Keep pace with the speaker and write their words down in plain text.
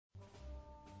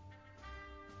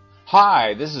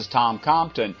Hi, this is Tom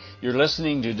Compton. You're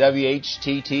listening to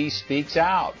WHTT Speaks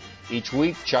Out. Each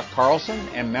week, Chuck Carlson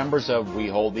and members of We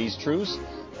Hold These Truths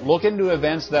look into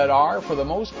events that are, for the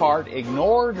most part,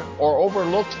 ignored or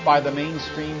overlooked by the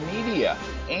mainstream media.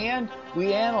 And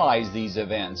we analyze these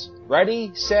events.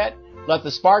 Ready, set, let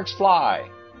the sparks fly.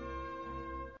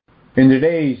 In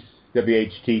today's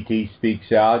WHTT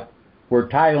Speaks Out, we're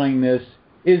titling this,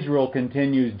 Israel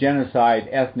Continues Genocide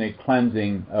Ethnic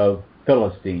Cleansing of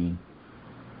Philistine,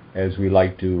 as we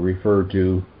like to refer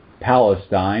to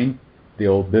Palestine, the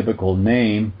old biblical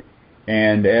name.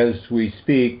 And as we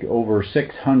speak, over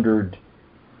 600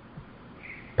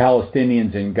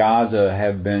 Palestinians in Gaza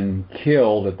have been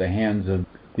killed at the hands of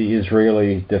the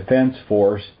Israeli Defense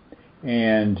Force.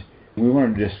 And we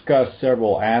want to discuss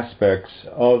several aspects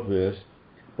of this,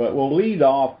 but we'll lead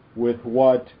off with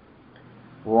what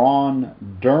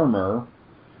Ron Dermer,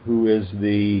 who is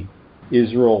the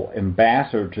Israel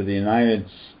ambassador to the United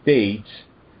States,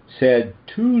 said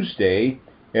Tuesday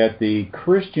at the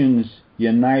Christians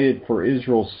United for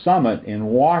Israel Summit in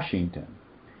Washington.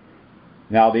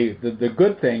 Now, the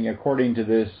good thing, according to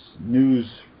this news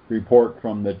report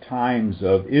from the Times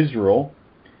of Israel,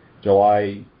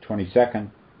 July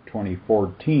 22nd,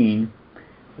 2014,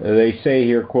 they say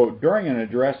here, quote, during an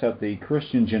address at the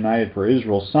Christians United for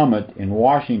Israel Summit in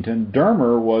Washington,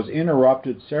 Dermer was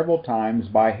interrupted several times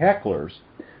by hecklers,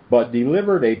 but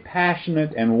delivered a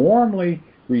passionate and warmly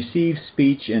received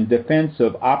speech in defense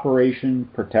of Operation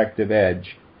Protective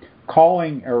Edge,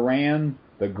 calling Iran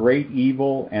the great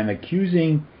evil and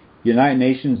accusing United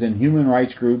Nations and human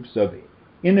rights groups of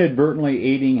inadvertently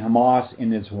aiding Hamas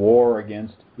in its war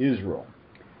against Israel.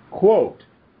 Quote,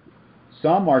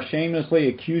 some are shamelessly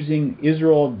accusing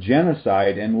Israel of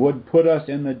genocide and would put us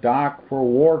in the dock for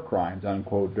war crimes,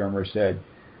 unquote, Dermer said.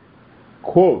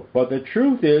 Quote, but the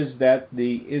truth is that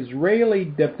the Israeli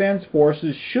Defense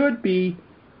Forces should be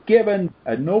given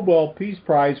a Nobel Peace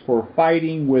Prize for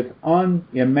fighting with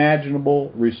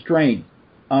unimaginable restraint,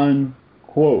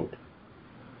 unquote.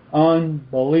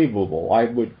 Unbelievable. I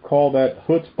would call that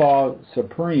chutzpah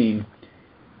supreme.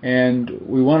 And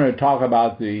we want to talk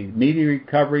about the media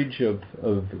coverage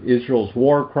of Israel's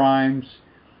war crimes,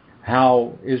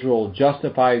 how Israel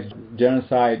justifies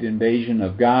genocide invasion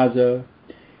of Gaza,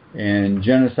 and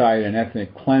genocide and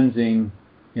ethnic cleansing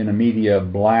in a media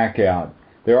blackout.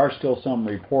 There are still some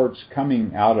reports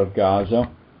coming out of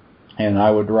Gaza, and I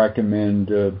would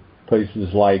recommend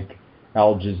places like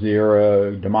Al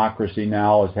Jazeera. Democracy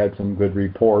Now! Has had some good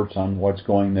reports on what's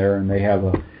going there, and they have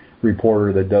a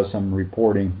reporter that does some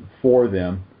reporting for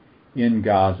them in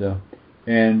Gaza,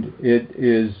 and it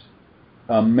is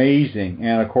amazing.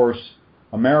 And of course,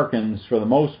 Americans, for the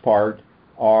most part,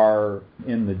 are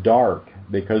in the dark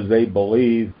because they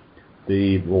believe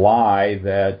the lie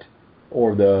that,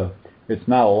 it's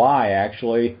not a lie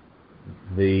actually,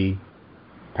 the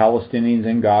Palestinians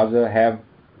in Gaza have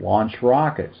launched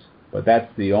rockets, but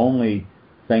that's the only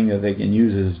thing that they can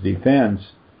use as defense.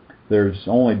 There's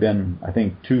only been, I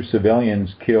think, 2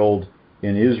 civilians killed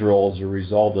in Israel as a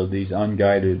result of these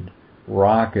unguided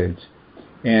rockets.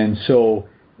 And so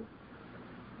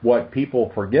what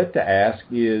people forget to ask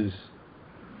is,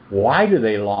 why do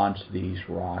they launch these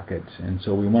rockets? And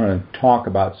so we want to talk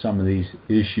about some of these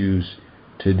issues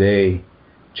today.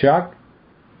 Chuck?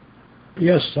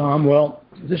 Yes, Tom. Well,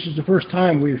 this is the first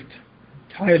time we've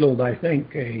titled, I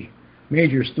think, a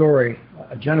major story,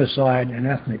 a genocide and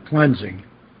ethnic cleansing.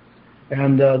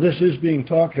 And this is being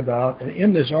talked about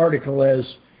in this article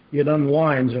as it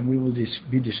unwinds, and we will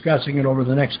be discussing it over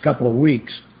the next couple of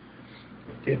weeks.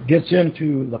 It gets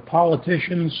into the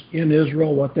politicians in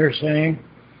Israel, what they're saying.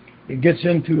 It gets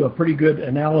into a pretty good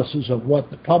analysis of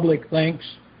what the public thinks.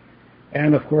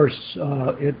 And, of course,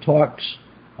 it talks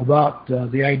about the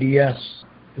IDF,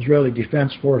 Israeli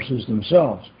Defense Forces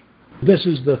themselves. This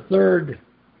is the third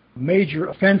major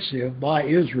offensive by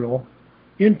Israel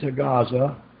into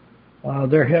Gaza.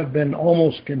 There have been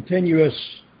almost continuously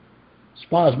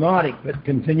spasmodic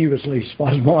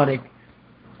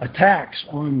attacks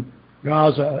on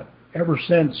Gaza ever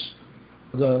since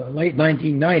the late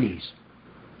 1990s.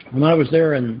 When I was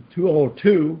there in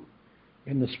 2002,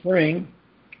 in the spring,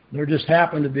 there just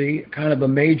happened to be kind of a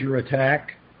major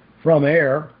attack from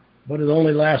air, but it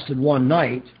only lasted one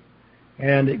night,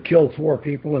 and it killed 4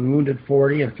 people and wounded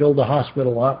 40 and filled the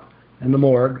hospital up and the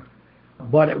morgue.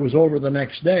 But it was over the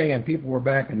next day, and people were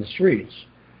back in the streets.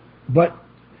 But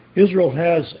Israel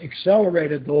has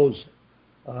accelerated those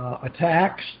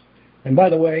attacks. And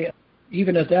by the way,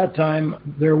 even at that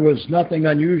time, there was nothing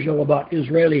unusual about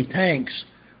Israeli tanks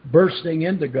bursting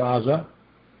into Gaza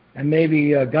and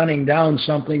maybe gunning down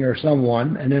something or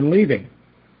someone and then leaving.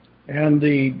 And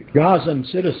the Gazan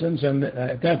citizens, and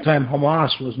at that time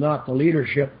Hamas was not the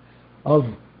leadership of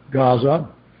Gaza.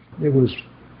 It was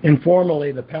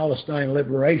informally the Palestine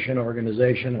Liberation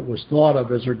Organization. It was thought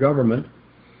of as their government.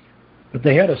 But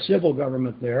they had a civil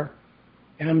government there.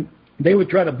 And they would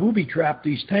try to booby-trap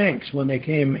these tanks when they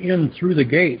came in through the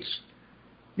gates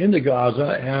into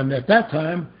Gaza. And at that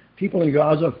time, people in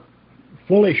Gaza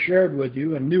fully shared with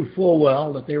you and knew full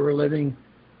well that they were living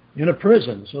in a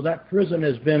prison. So that prison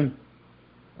has been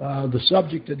the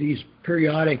subject of these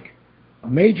periodic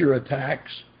major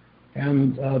attacks.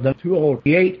 And the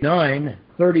 2008-9,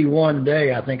 31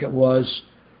 day, I think it was,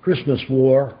 Christmas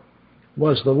war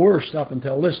was the worst up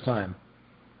until this time.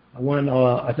 When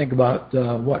I think about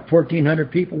 1,400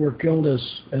 people were killed,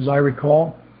 as I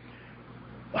recall.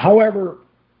 However,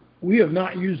 we have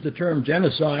not used the term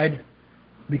genocide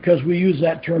because we use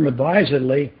that term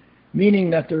advisedly, meaning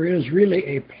that there is really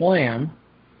a plan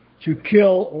to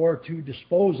kill or to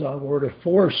dispose of or to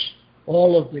force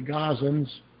all of the Gazans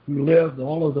who live,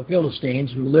 all of the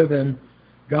Philistines who live in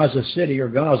Gaza City or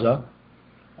Gaza,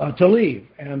 to leave.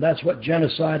 And that's what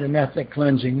genocide and ethnic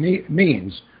cleansing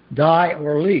means. Die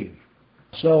or leave.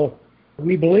 So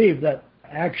we believe that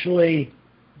actually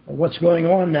what's going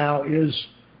on now is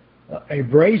a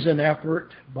brazen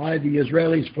effort by the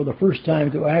Israelis for the first time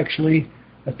to actually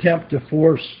attempt to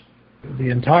force the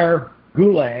entire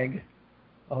gulag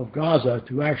of Gaza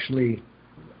to actually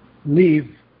leave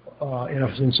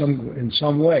in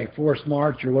some way, forced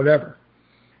march or whatever.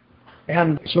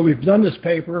 And so we've done this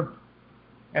paper,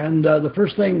 and the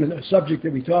first thing, the subject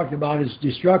that we talked about is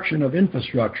destruction of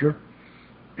infrastructure.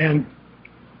 And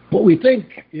what we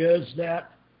think is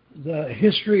that the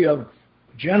history of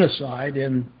genocide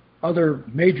in other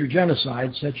major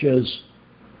genocides, such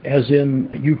as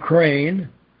in Ukraine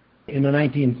in the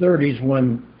 1930s,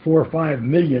 when 4 or 5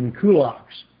 million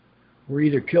kulaks were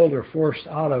either killed or forced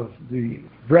out of the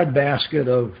breadbasket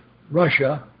of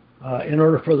Russia in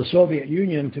order for the Soviet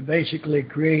Union to basically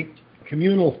create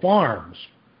communal farms,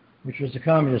 which was the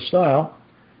communist style.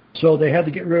 So they had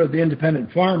to get rid of the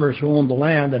independent farmers who owned the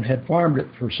land and had farmed it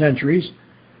for centuries.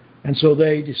 And so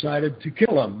they decided to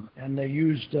kill them. And they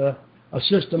used a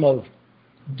system of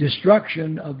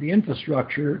destruction of the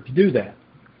infrastructure to do that.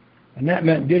 And that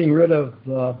meant getting rid of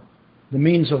the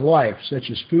means of life, such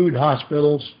as food,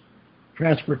 hospitals,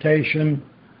 transportation,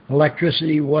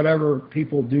 electricity, whatever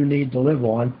people do need to live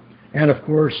on, and of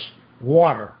course,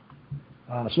 water.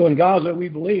 So in Gaza, we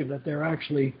believe that they're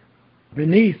actually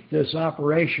beneath this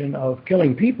operation of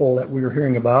killing people that we were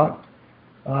hearing about.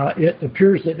 It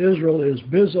appears that Israel is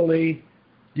busily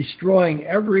destroying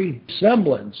every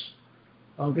semblance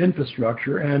of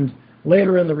infrastructure, and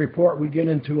later in the report we get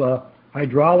into a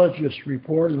hydrologist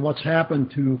report and what's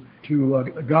happened to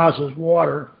Gaza's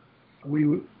water.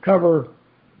 We cover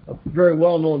very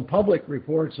well-known public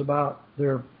reports about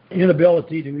their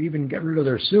inability to even get rid of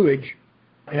their sewage.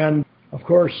 And, of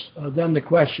course, then the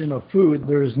question of food.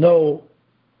 There is no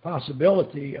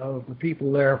possibility of the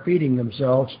people there feeding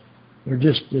themselves. There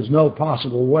just is no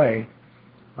possible way.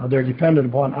 They're dependent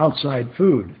upon outside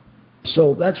food.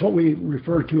 So that's what we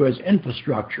refer to as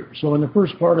infrastructure. So in the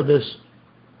first part of this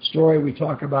story, we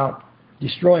talk about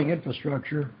destroying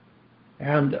infrastructure.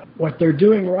 And what they're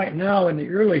doing right now in the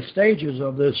early stages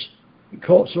of this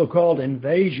so-called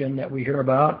invasion that we hear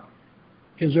about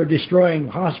is they're destroying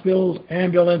hospitals,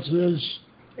 ambulances,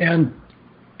 and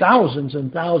thousands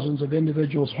of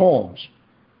individuals' homes.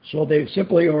 So they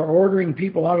simply are ordering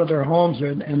people out of their homes,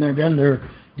 and then they're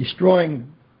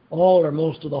destroying all or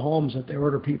most of the homes that they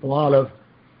order people out of,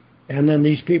 and then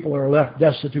these people are left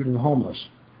destitute and homeless.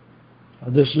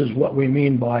 This is what we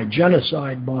mean by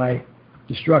genocide, by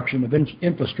destruction of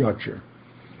infrastructure.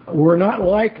 We're not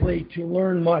likely to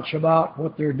learn much about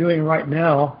what they're doing right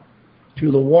now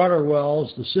to the water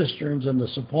wells, the cisterns, and the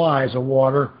supplies of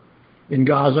water in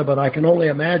Gaza, but I can only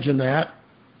imagine that,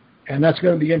 and that's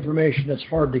going to be information that's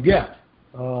hard to get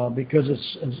because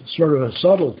it's sort of a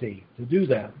subtlety to do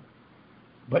that.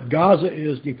 But Gaza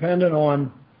is dependent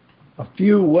on a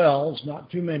few wells, not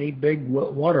too many big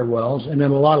water wells, and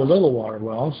then a lot of little water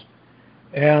wells,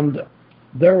 and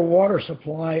their water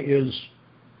supply is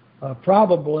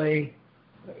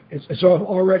it's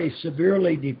already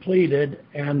severely depleted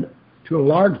and to a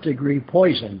large degree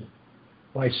poisoned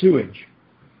by sewage.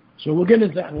 So we'll get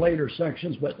into that in later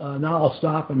sections, but now I'll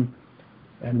stop and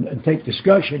take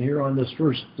discussion here on this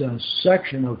first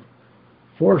section of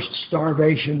forced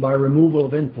starvation by removal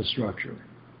of infrastructure.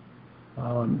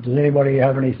 Does anybody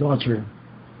have any thoughts?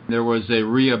 There was a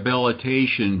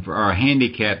rehabilitation for our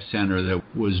handicap center that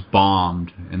was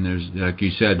bombed, and there's, like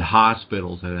you said,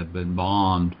 hospitals that have been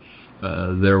bombed.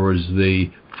 There was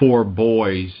the 4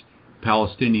 boys,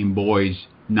 Palestinian boys,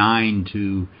 9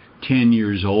 to 10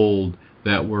 years old,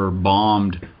 that were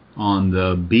bombed on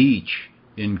the beach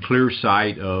in clear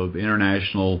sight of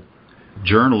international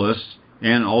journalists,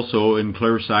 and also in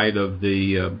clear sight of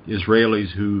the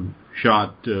Israelis who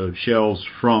shot shells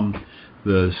from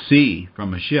the sea,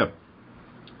 from a ship.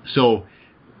 So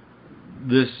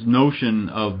this notion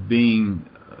of being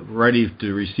ready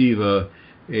to receive a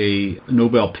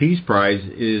Nobel Peace Prize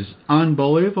is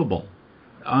unbelievable.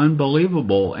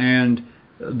 And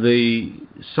the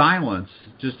silence,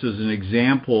 just as an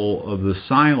example of the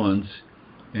silence,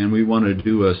 and we want to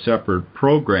do a separate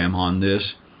program on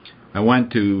this. I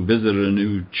went to visit a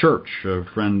new church. A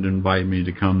friend invited me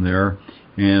to come there,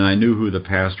 and I knew who the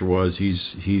pastor was. He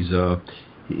has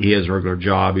a regular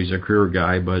job. He's a career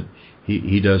guy, but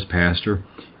he does pastor.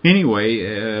 Anyway,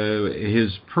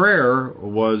 his prayer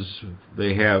was,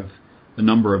 they have a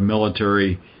number of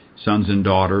military sons and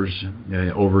daughters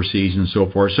overseas and so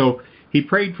forth. So he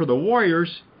prayed for the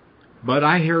warriors, but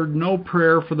I heard no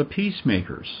prayer for the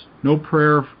peacemakers, no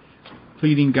prayer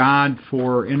pleading God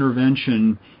for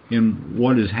intervention in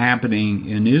what is happening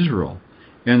in Israel.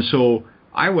 And so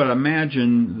I would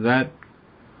imagine that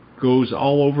goes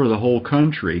all over the whole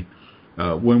country.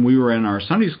 When we were in our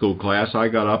Sunday school class, I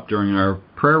got up during our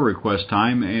prayer request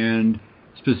time and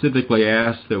specifically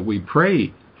asked that we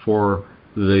pray for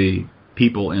the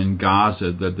people in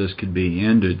Gaza, that this could be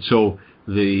ended. So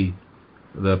the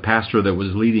pastor that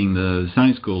was leading the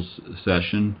Sunday school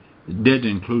session did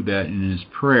include that in his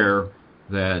prayer,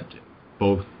 that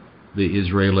both the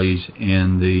Israelis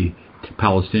and the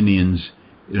Palestinians,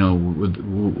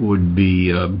 would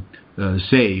be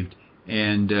saved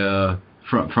and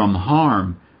from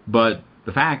harm. But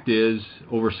the fact is,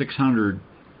 over 600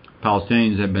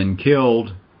 Palestinians have been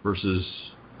killed versus,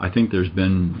 I think there's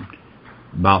been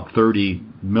about 30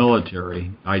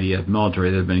 IDF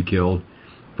military that have been killed,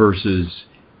 versus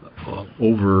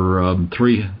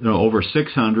over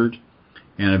 600,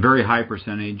 and a very high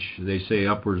percentage, they say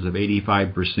upwards of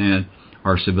 85%,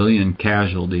 are civilian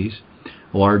casualties.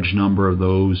 A large number of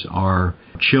those are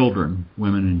children,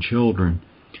 women and children.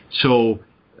 So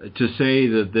to say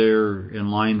that they're in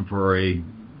line for a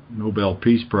Nobel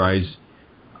Peace Prize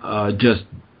just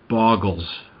boggles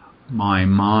my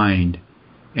mind,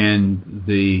 and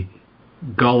the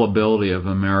gullibility of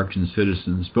American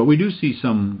citizens. But we do see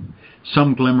some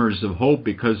glimmers of hope,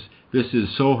 because this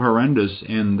is so horrendous,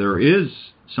 and there is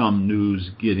some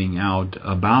news getting out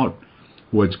about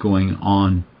what's going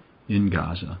on in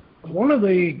Gaza. One of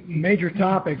the major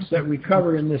topics that we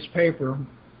cover in this paper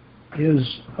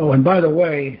is, and by the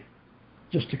way,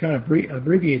 just to kind of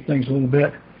abbreviate things a little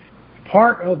bit,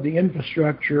 part of the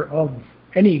infrastructure of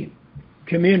any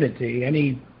community,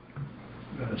 any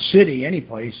city, any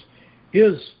place,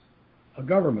 is a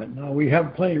government. Now, we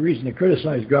have plenty of reason to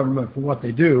criticize government for what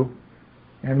they do,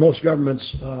 and most governments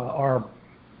are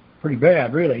pretty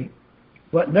bad, really.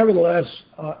 But nevertheless,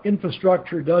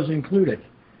 infrastructure does include it.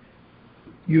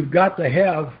 You've got to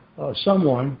have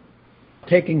someone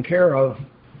taking care of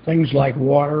things like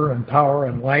water and power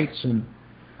and lights and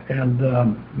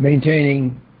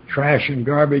maintaining trash and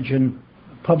garbage and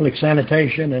public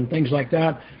sanitation and things like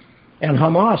that. And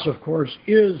Hamas, of course,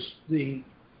 is the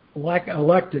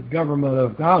elected government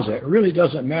of Gaza. It really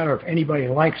doesn't matter if anybody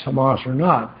likes Hamas or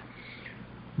not.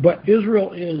 But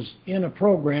Israel is in a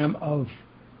program of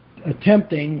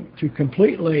attempting to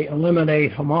completely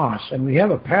eliminate Hamas. And we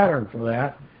have a pattern for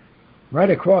that right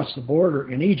across the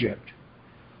border in Egypt,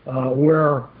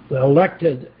 where the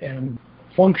elected and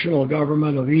functional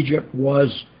government of Egypt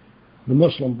was the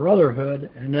Muslim Brotherhood,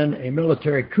 and then a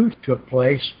military coup took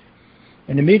place.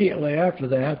 And immediately after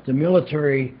that, the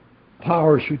military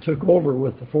powers who took over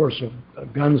with the force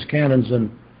of guns, cannons,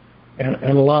 and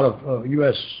a lot of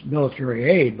U.S. military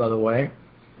aid, by the way,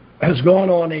 has gone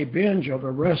on a binge of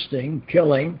arresting,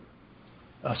 killing,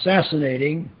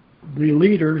 assassinating the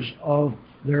leaders of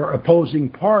their opposing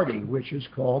party, which is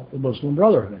called the Muslim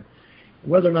Brotherhood.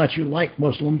 Whether or not you like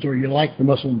Muslims or you like the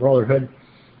Muslim Brotherhood,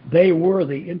 they were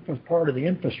the part of the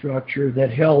infrastructure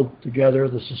that held together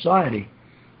the society.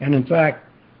 And in fact,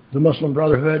 the Muslim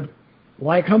Brotherhood,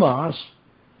 like Hamas,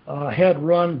 had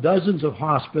run dozens of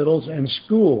hospitals and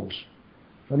schools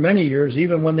for many years,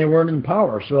 even when they weren't in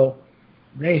power. So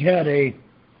they had a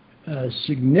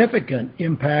significant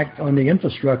impact on the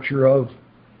infrastructure of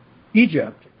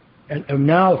Egypt. And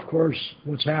now, of course,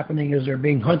 what's happening is they're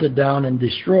being hunted down and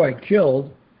destroyed,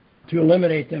 killed, to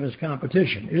eliminate them as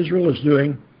competition. Israel is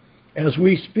doing, as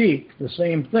we speak, the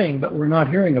same thing, but we're not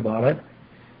hearing about it.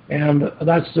 And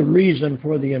that's the reason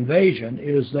for the invasion,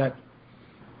 is that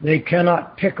they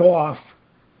cannot pick off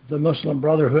the Muslim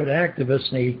Brotherhood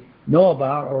activists they know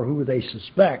about or who they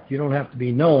suspect. You don't have to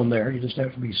be known there. You just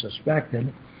have to be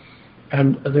suspected.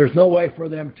 And there's no way for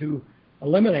them to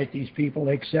eliminate these people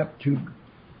except to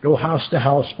go house to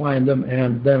house, find them,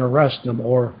 and then arrest them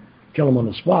or kill them on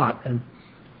the spot. And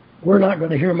we're not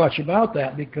going to hear much about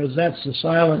that because that's the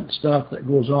silent stuff that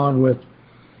goes on with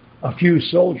a few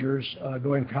soldiers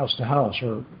going house to house,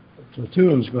 or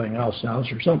platoons going house to house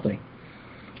or something.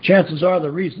 Chances are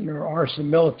the reason there are some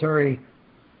military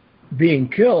being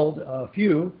killed, a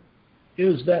few,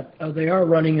 is that they are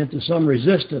running into some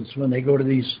resistance when they go to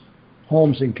these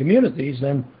homes and communities,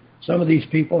 and some of these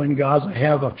people in Gaza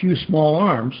have a few small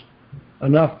arms,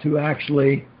 enough to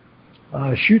actually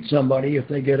shoot somebody if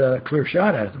they get a clear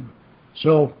shot at them.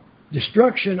 So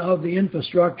destruction of the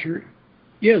infrastructure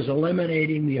is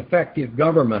eliminating the effective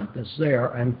government that's there,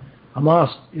 and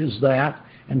Hamas is that,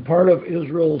 and part of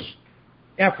Israel's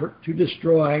effort to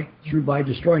destroy, by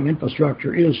destroying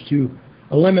infrastructure, is to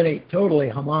eliminate totally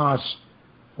Hamas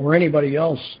or anybody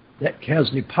else that has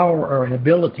the power or an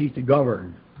ability to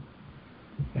govern.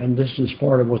 And this is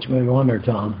part of what's going on there,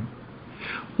 Tom.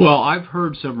 Well, I've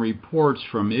heard some reports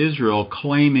from Israel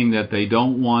claiming that they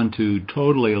don't want to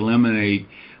totally eliminate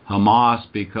Hamas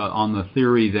because on the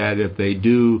theory that if they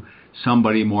do,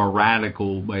 somebody more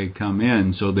radical may come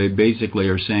in. So they basically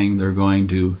are saying they're going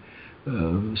to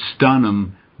stun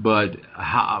them. But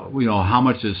how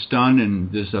much is stun,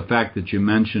 and this effect that you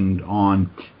mentioned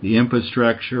on the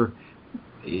infrastructure,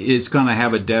 it's going to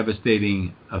have a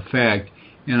devastating effect.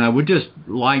 And I would just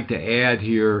like to add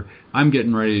here, I'm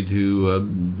getting ready to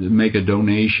make a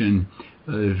donation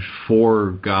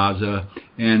for Gaza,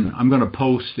 and I'm going to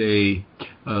post a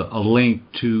link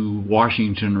to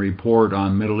Washington Report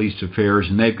on Middle East Affairs,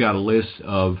 and they've got a list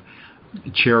of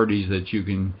charities that you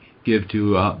can give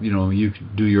to. You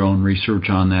can do your own research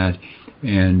on that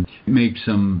and make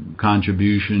some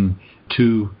contribution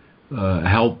to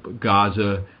help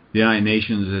Gaza. The United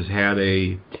Nations has had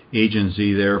a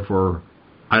agency there for,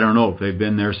 I don't know if they've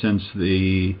been there since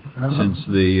the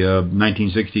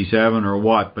 1967 or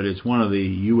what, but it's one of the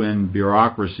UN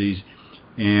bureaucracies,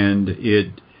 and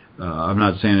I'm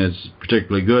not saying it's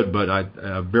particularly good, but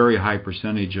a very high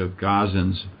percentage of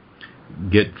Gazans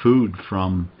get food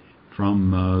from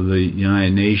the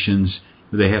United Nations.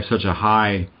 They have such a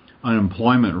high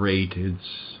unemployment rate.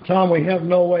 Tom, we have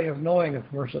no way of knowing, of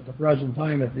course, at the present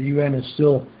time if the UN is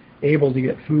still able to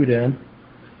get food in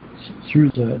through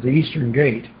the Eastern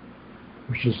Gate,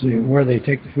 which is where they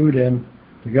take the food in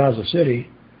to Gaza City,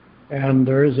 and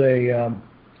there is a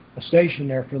station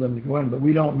there for them to go in, but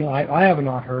we don't know. I have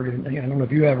not heard, and I don't know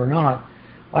if you have or not,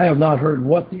 I have not heard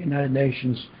what the United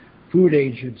Nations Food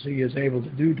Agency is able to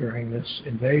do during this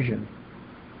invasion.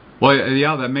 Well,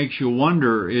 yeah, that makes you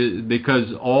wonder,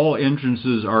 because all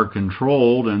entrances are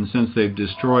controlled, and since they've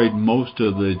destroyed most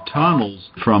of the tunnels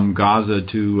from Gaza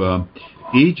to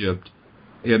Egypt,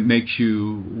 it makes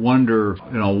you wonder,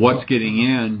 what's getting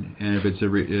in, and if it's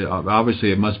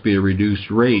obviously it must be a reduced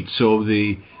rate. So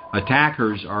the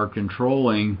attackers are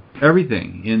controlling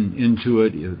everything into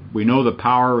it. We know the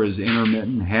power is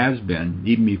intermittent, has been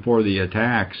even before the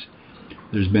attacks.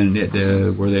 There's been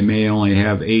where they may only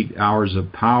have 8 hours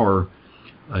of power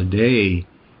a day.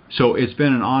 So it's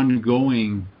been an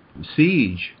ongoing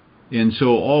siege. And so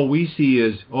all we see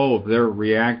is, they're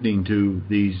reacting to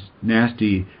these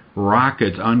nasty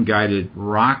rockets, unguided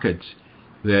rockets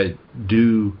that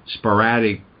do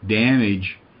sporadic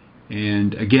damage.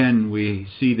 And again, we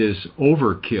see this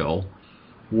overkill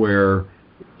where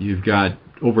you've got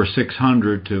over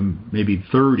 600 to maybe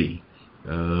 30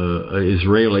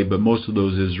 Israeli, but most of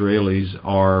those Israelis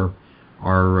are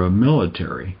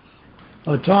military.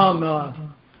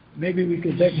 Tom, maybe we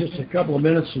could take just a couple of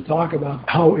minutes to talk about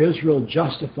how Israel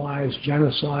justifies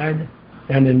genocide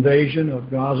and invasion of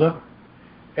Gaza.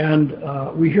 And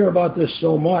we hear about this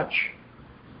so much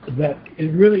that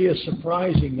it really is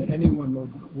surprising that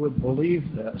anyone would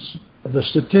believe this. The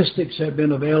statistics have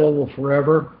been available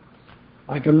forever.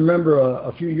 I can remember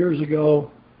a few years ago,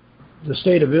 the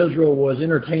state of Israel was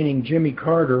entertaining Jimmy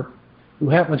Carter, who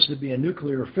happens to be a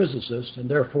nuclear physicist and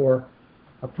therefore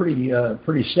a pretty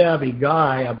savvy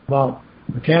guy about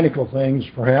mechanical things,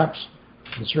 perhaps,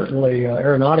 and certainly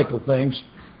aeronautical things.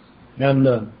 And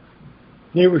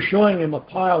they were showing him a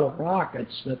pile of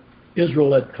rockets that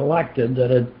Israel had collected that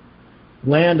had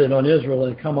landed on Israel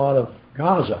and come out of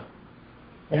Gaza.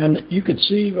 And you could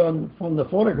see from the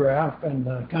photograph and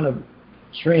the kind of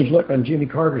strange look on Jimmy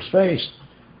Carter's face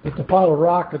that the pile of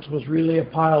rockets was really a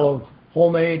pile of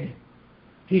homemade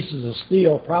pieces of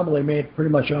steel, probably made pretty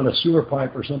much on a sewer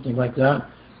pipe or something like that.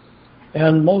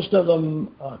 And most of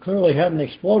them clearly hadn't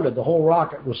exploded. The whole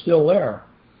rocket was still there.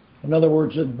 In other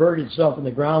words, it buried itself in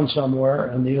the ground somewhere,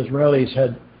 and the Israelis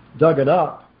had dug it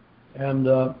up and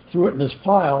threw it in this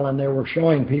pile, and they were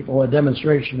showing people a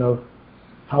demonstration of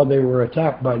how they were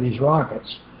attacked by these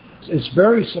rockets. It's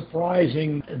very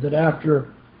surprising that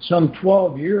after some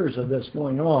 12 years of this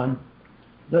going on,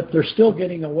 that they're still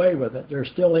getting away with it. They're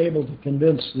still able to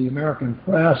convince the American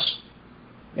press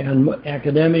and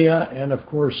academia and, of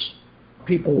course,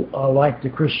 people like the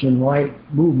Christian right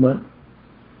movement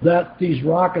that these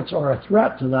rockets are a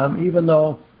threat to them, even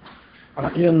though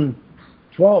in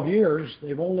 12 years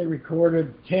they've only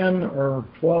recorded 10 or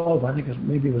 12, I think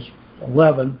maybe it was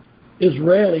 11,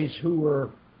 Israelis who were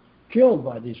killed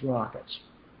by these rockets.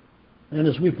 And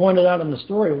as we pointed out in the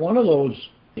story, one of those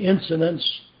incidents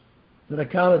that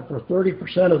accounted for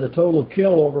 30% of the total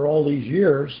kill over all these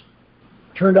years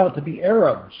turned out to be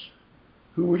Arabs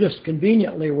who were just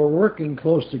conveniently were working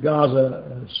close to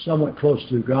Gaza, somewhat close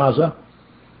to Gaza,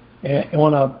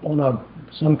 on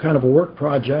some kind of a work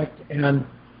project, and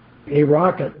a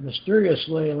rocket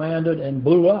mysteriously landed and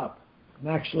blew up and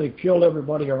actually killed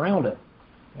everybody around it.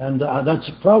 And that's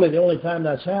probably the only time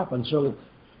that's happened. So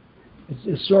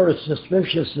it's sort of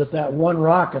suspicious that one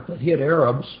rocket that hit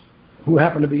Arabs who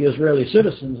happened to be Israeli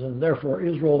citizens, and therefore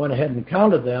Israel went ahead and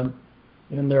counted them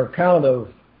in their count of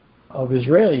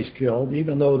Israelis killed,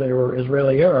 even though they were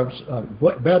Israeli Arabs,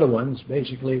 Bedouins,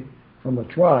 basically from the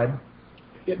tribe.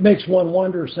 It makes one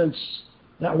wonder, since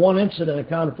that one incident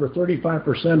accounted for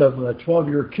 35% of the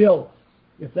 12-year kill,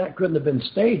 if that couldn't have been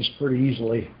staged pretty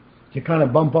easily to kind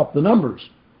of bump up the numbers,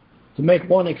 to make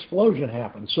one explosion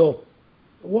happen. So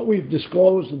what we've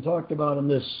disclosed and talked about in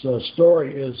this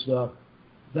story is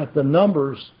that the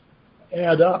numbers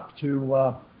add up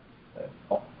to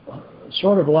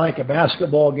sort of like a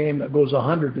basketball game that goes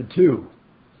 100-2,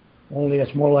 only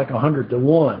it's more like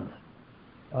 100-1.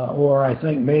 Or I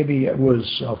think maybe it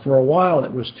was, for a while,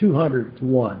 it was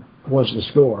 200-1 was the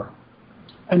score.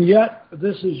 And yet,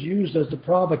 this is used as the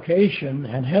provocation,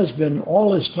 and has been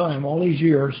all this time, all these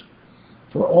years,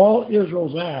 for all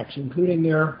Israel's acts, including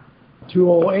their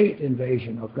 2008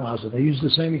 invasion of Gaza. They use the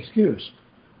same excuse.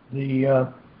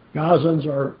 The Gazans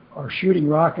are shooting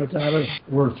rockets at us.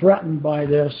 We're threatened by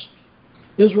this.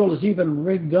 Israel has even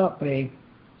rigged up a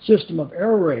system of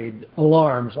air raid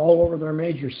alarms all over their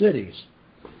major cities.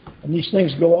 And these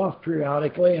things go off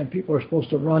periodically, and people are supposed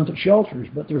to run to shelters,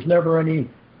 but there's never any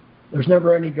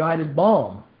guided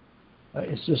bomb.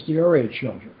 It's just the air raid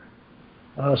shelter.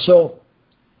 So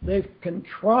they've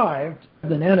contrived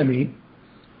an enemy.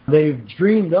 They've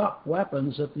dreamed up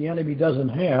weapons that the enemy doesn't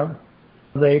have.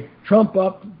 They trump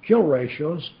up kill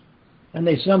ratios, and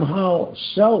they somehow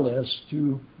sell this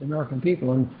to the American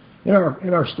people. And in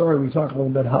our story, we talk a little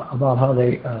bit about how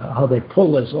they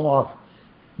pull this off,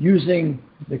 using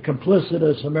the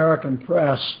complicitous American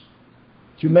press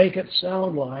to make it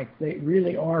sound like they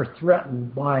really are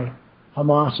threatened by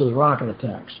Hamas's rocket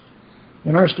attacks.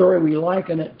 In our story, we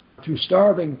liken it to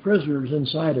starving prisoners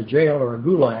inside a jail or a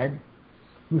gulag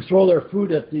who throw their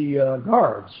food at the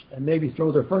guards and maybe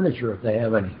throw their furniture if they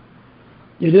have any.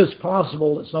 It is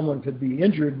possible that someone could be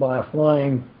injured by a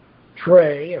flying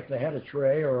tray, if they had a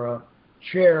tray, or a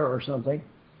chair or something,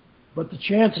 but the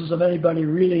chances of anybody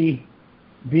really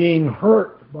being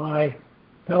hurt by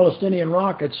Palestinian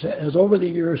rockets has over the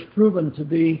years proven to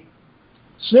be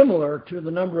similar to the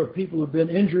number of people who've been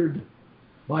injured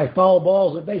by foul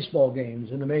balls at baseball games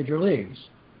in the major leagues.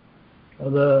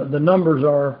 The numbers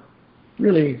are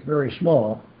really very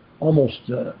small, almost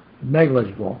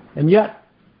negligible. And yet,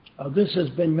 this has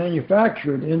been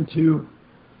manufactured into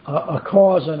a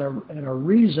cause and a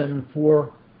reason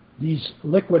for these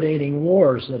liquidating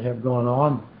wars that have gone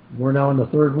on. We're now in the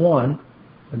third one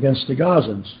against the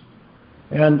Gazans.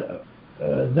 And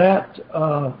that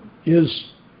is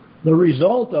the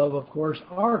result of course,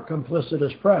 our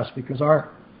complicitous press, because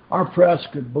our press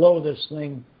could blow this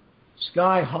thing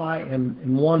sky high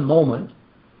in one moment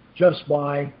just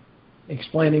by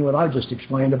explaining what I just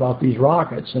explained about these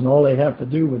rockets. And all they'd have to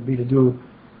do would be to do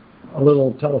a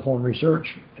little telephone research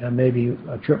and maybe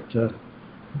a trip to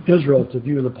Israel to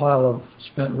view the pile of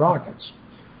spent rockets.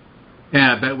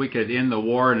 Yeah, I bet we could end the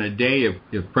war in a day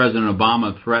if President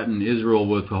Obama threatened Israel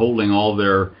with holding all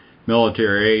their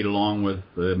military aid along with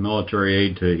the military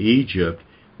aid to Egypt.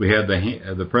 We had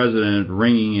the president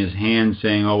wringing his hands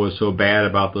saying, oh, it was so bad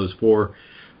about those 4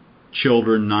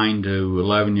 children, 9 to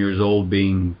 11 years old,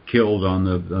 being killed on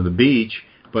the beach.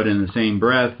 But in the same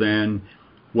breath, then,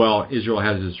 well, Israel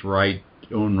has its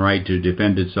own right to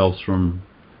defend itself from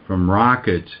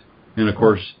rockets. And, of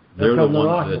course, They're the come the ones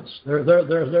rockets.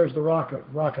 There's the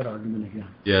rocket argument again.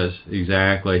 Yes,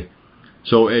 exactly.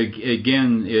 So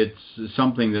again, it's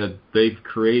something that they've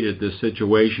created this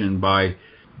situation by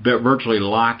virtually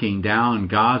locking down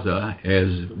Gaza,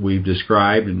 as we've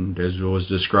described, and as was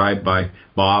described by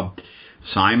Bob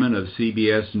Simon of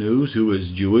CBS News, who is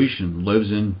Jewish and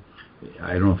lives in,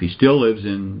 I don't know if he still lives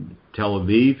in Tel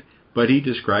Aviv, but he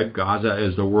described Gaza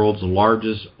as the world's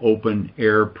largest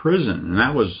open-air prison, and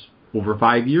that was over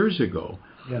 5 years ago.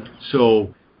 Yeah.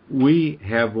 So we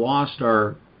have lost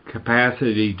our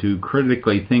capacity to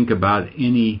critically think about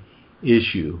any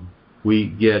issue. We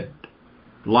get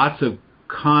lots of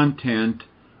content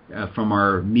from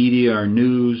our media, our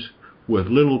news, with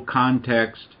little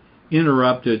context,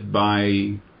 interrupted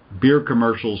by beer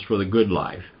commercials for the good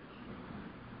life.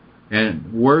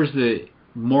 And where's the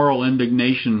moral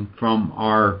indignation from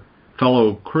our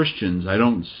fellow Christians? I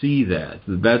don't see that.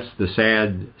 That's the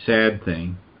sad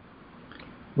thing.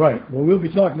 Right. Well, we'll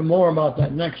be talking more about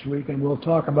that next week, and we'll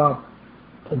talk about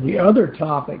the other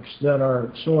topics that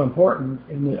are so important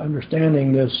in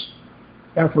understanding this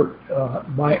effort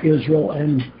by Israel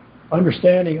and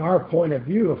understanding our point of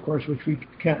view, of course, which we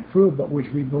can't prove, but which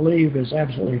we believe is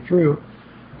absolutely true,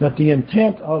 that the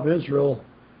intent of Israel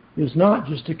is not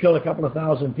just to kill a couple of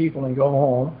thousand people and go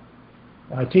home,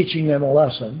 teaching them a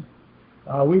lesson.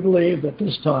 We believe that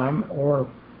this time, or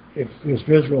if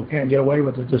Israel can't get away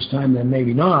with it this time, then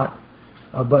maybe not,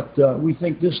 but we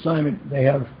think this time they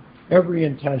have every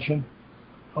intention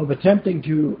of attempting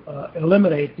to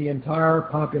eliminate the entire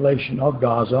population of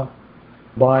Gaza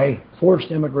by forced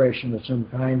immigration of some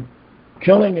kind,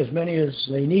 killing as many as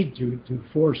they need to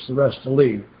force the rest to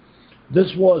leave. This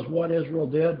was what Israel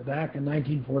did back in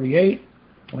 1948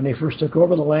 when they first took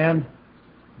over the land.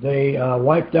 They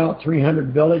wiped out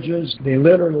 300 villages. They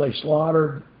literally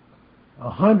slaughtered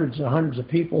hundreds and hundreds of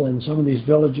people in some of these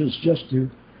villages just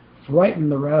to frighten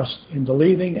the rest into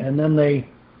leaving, and then they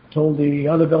told the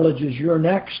other villages, "You're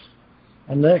next."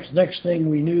 And the next thing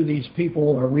we knew, these people,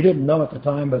 or we didn't know at the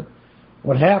time, but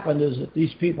what happened is that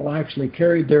these people actually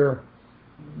carried their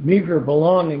meager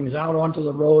belongings out onto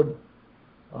the road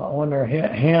on their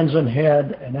hands and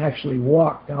head and actually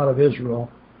walked out of Israel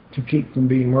to keep from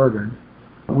being murdered.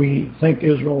 We think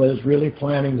Israel is really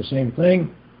planning the same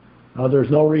thing. There's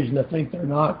no reason to think they're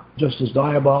not just as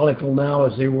diabolical now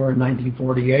as they were in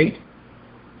 1948.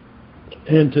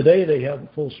 And today they have the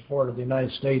full support of the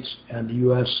United States and the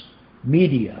U.S.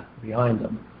 media behind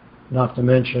them, not to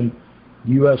mention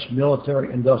the U.S.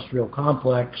 military-industrial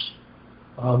complex,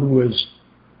 who is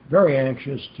very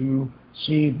anxious to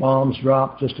see bombs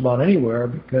drop just about anywhere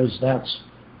because that's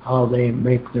how they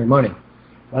make their money.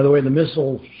 By the way, the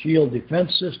missile shield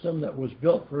defense system that was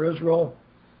built for Israel,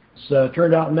 it's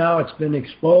turned out now it's been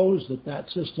exposed that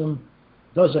system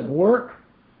doesn't work.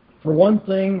 For one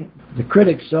thing, the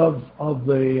critics of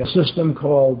the system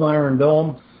called Iron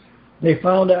Dome, they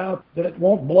found out that it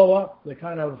won't blow up the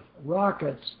kind of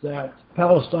rockets that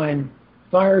Palestine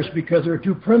fires because they're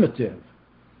too primitive.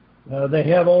 They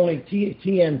have only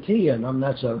TNT in them.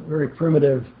 That's a very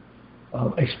primitive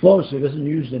explosive. It isn't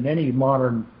used in any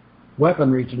modern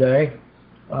weaponry today.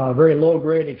 Very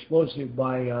low-grade explosive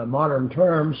by modern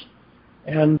terms.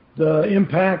 And the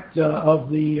impact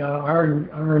of the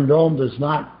Iron Dome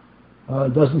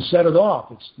doesn't set it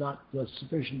off. It's not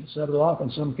sufficient to set it off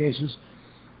in some cases.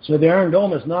 So the Iron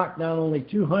Dome has knocked down only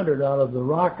 200 out of the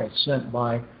rockets sent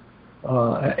by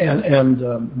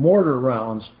and mortar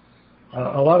rounds.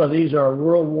 A lot of these are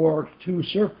World War II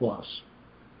surplus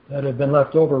that have been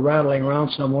left over rattling around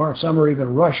somewhere. Some are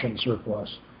even Russian surplus,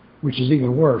 which is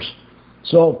even worse.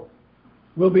 So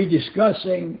we'll be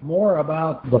discussing more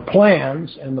about the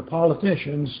plans and the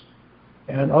politicians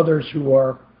and others who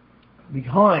are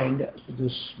behind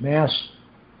this mass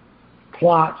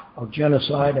plot of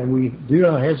genocide, and we do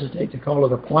not hesitate to call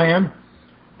it a plan,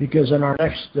 because in our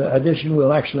next edition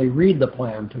we'll actually read the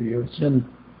plan to you. It's in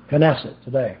Knesset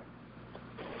today.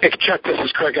 Hey, Chuck, this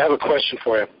is Craig. I have a question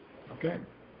for you. Okay.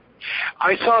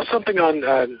 I saw something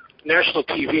on national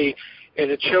TV,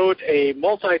 and it showed a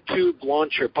multi-tube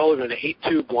launcher, probably an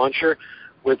 8-tube launcher,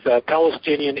 with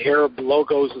Palestinian Arab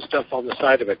logos and stuff on the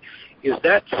side of it. Is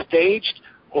that staged,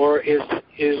 or do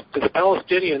the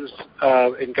Palestinians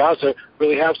in Gaza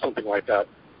really have something like that?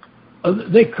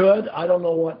 They could. I don't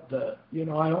know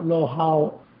I don't know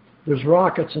how. There's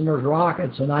rockets, and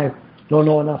I don't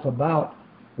know enough about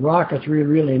rockets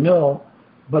really know.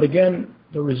 But again,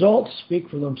 the results speak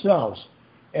for themselves.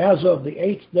 As of the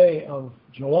 8th day of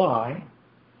July,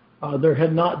 there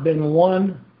had not been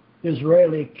one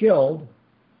Israeli killed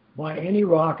by any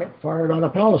rocket fired out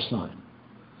of Palestine.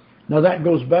 Now that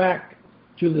goes back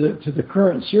to the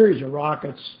current series of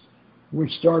rockets,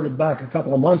 which started back a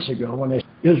couple of months ago when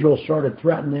Israel started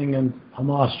threatening and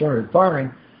Hamas started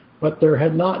firing. But there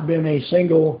had not been a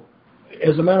single,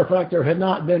 as a matter of fact, there had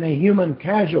not been a human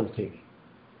casualty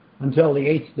until the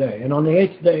 8th day. And on the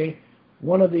 8th day,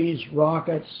 one of these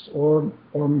rockets or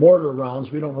mortar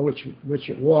rounds, we don't know which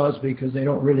it was because they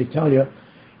don't really tell you,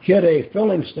 hit a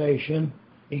filling station,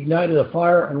 ignited a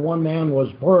fire, and one man was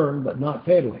burned, but not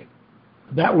fatally.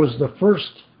 That was the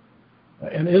first,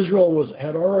 and Israel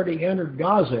had already entered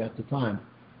Gaza at the time.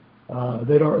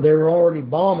 They were already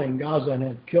bombing Gaza and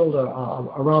had killed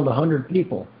around 100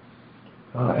 people.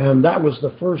 And that was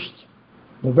the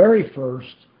very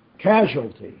first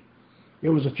casualty. It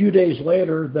was a few days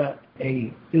later that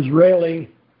a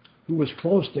Israeli who was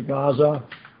close to Gaza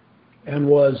and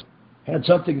had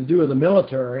something to do with the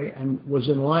military and was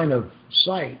in line of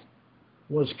sight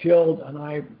was killed, and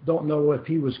I don't know if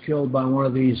he was killed by one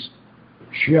of these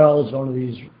shells, one of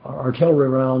these artillery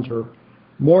rounds or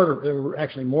mortar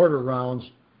rounds,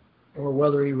 or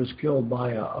whether he was killed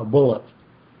by a bullet.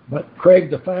 But Craig,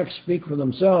 the facts speak for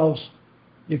themselves.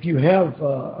 If you have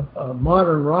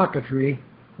modern rocketry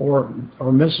or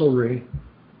missilery,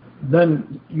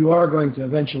 then you are going to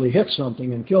eventually hit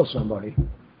something and kill somebody.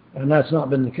 And that's not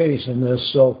been the case in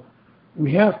this. So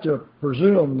we have to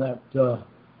presume that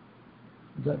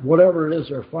whatever it is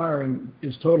they're firing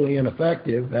is totally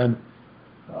ineffective. And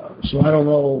so I don't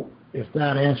know if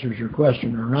that answers your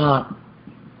question or not,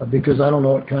 because I don't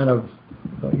know what kind of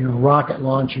rocket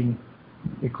launching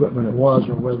equipment it was,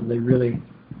 or whether they really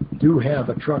do have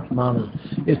a truck-mounted.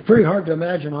 It's pretty hard to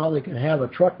imagine how they can have a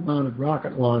truck-mounted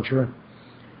rocket launcher,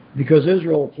 because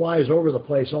Israel flies over the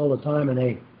place all the time, and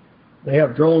they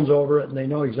have drones over it, and they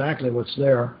know exactly what's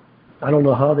there. I don't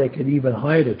know how they could even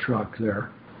hide a truck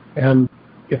there. And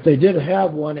if they did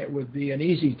have one, it would be an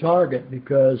easy target,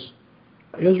 because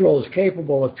Israel is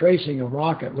capable of tracing a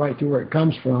rocket right to where it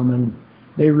comes from, and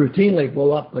they routinely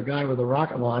blow up the guy with a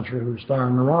rocket launcher who's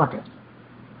firing the rocket.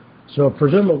 So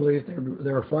presumably, if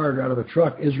they were fired out of a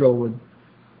truck, Israel would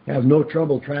have no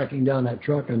trouble tracking down that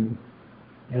truck, and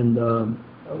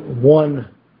one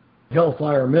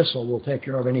Hellfire missile will take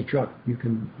care of any truck you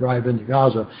can drive into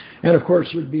Gaza. And of course,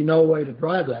 there'd be no way to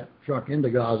drive that truck into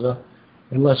Gaza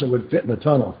unless it would fit in a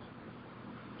tunnel.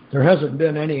 There hasn't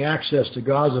been any access to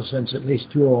Gaza since at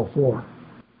least 2004.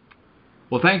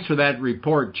 Well, thanks for that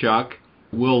report, Chuck.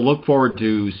 We'll look forward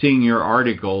to seeing your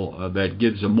article that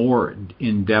gives a more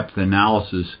in-depth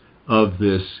analysis of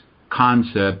this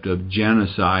concept of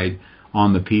genocide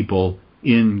on the people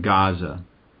in Gaza.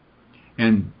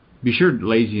 And be sure,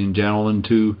 ladies and gentlemen,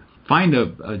 to find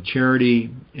a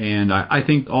charity, and I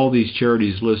think all these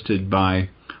charities listed by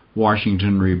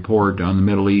Washington Report on the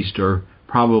Middle East are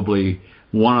probably,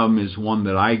 one of them is one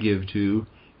that I give to,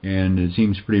 and it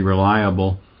seems pretty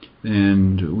reliable.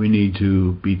 And we need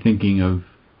to be thinking of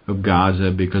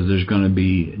Gaza, because there's going to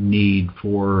be need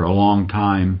for a long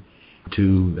time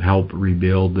to help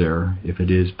rebuild there if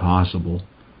it is possible.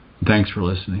 Thanks for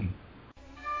listening.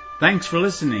 Thanks for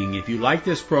listening. If you like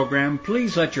this program,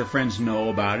 please let your friends know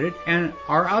about it and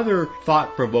our other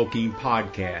thought-provoking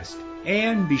podcast.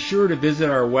 And be sure to visit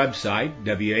our website,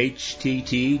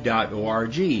 whtt.org,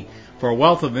 for a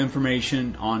wealth of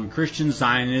information on Christian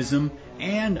Zionism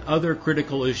and other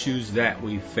critical issues that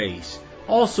we face.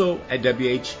 Also, at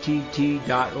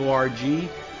whtt.org,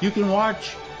 you can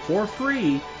watch for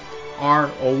free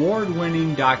our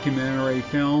award-winning documentary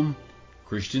film,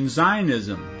 Christian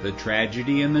Zionism, The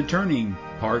Tragedy and the Turning,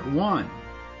 Part 1.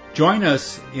 Join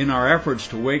us in our efforts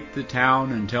to wake the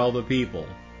town and tell the people.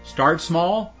 Start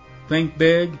small, think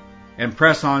big, and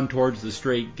press on towards the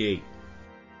straight gate.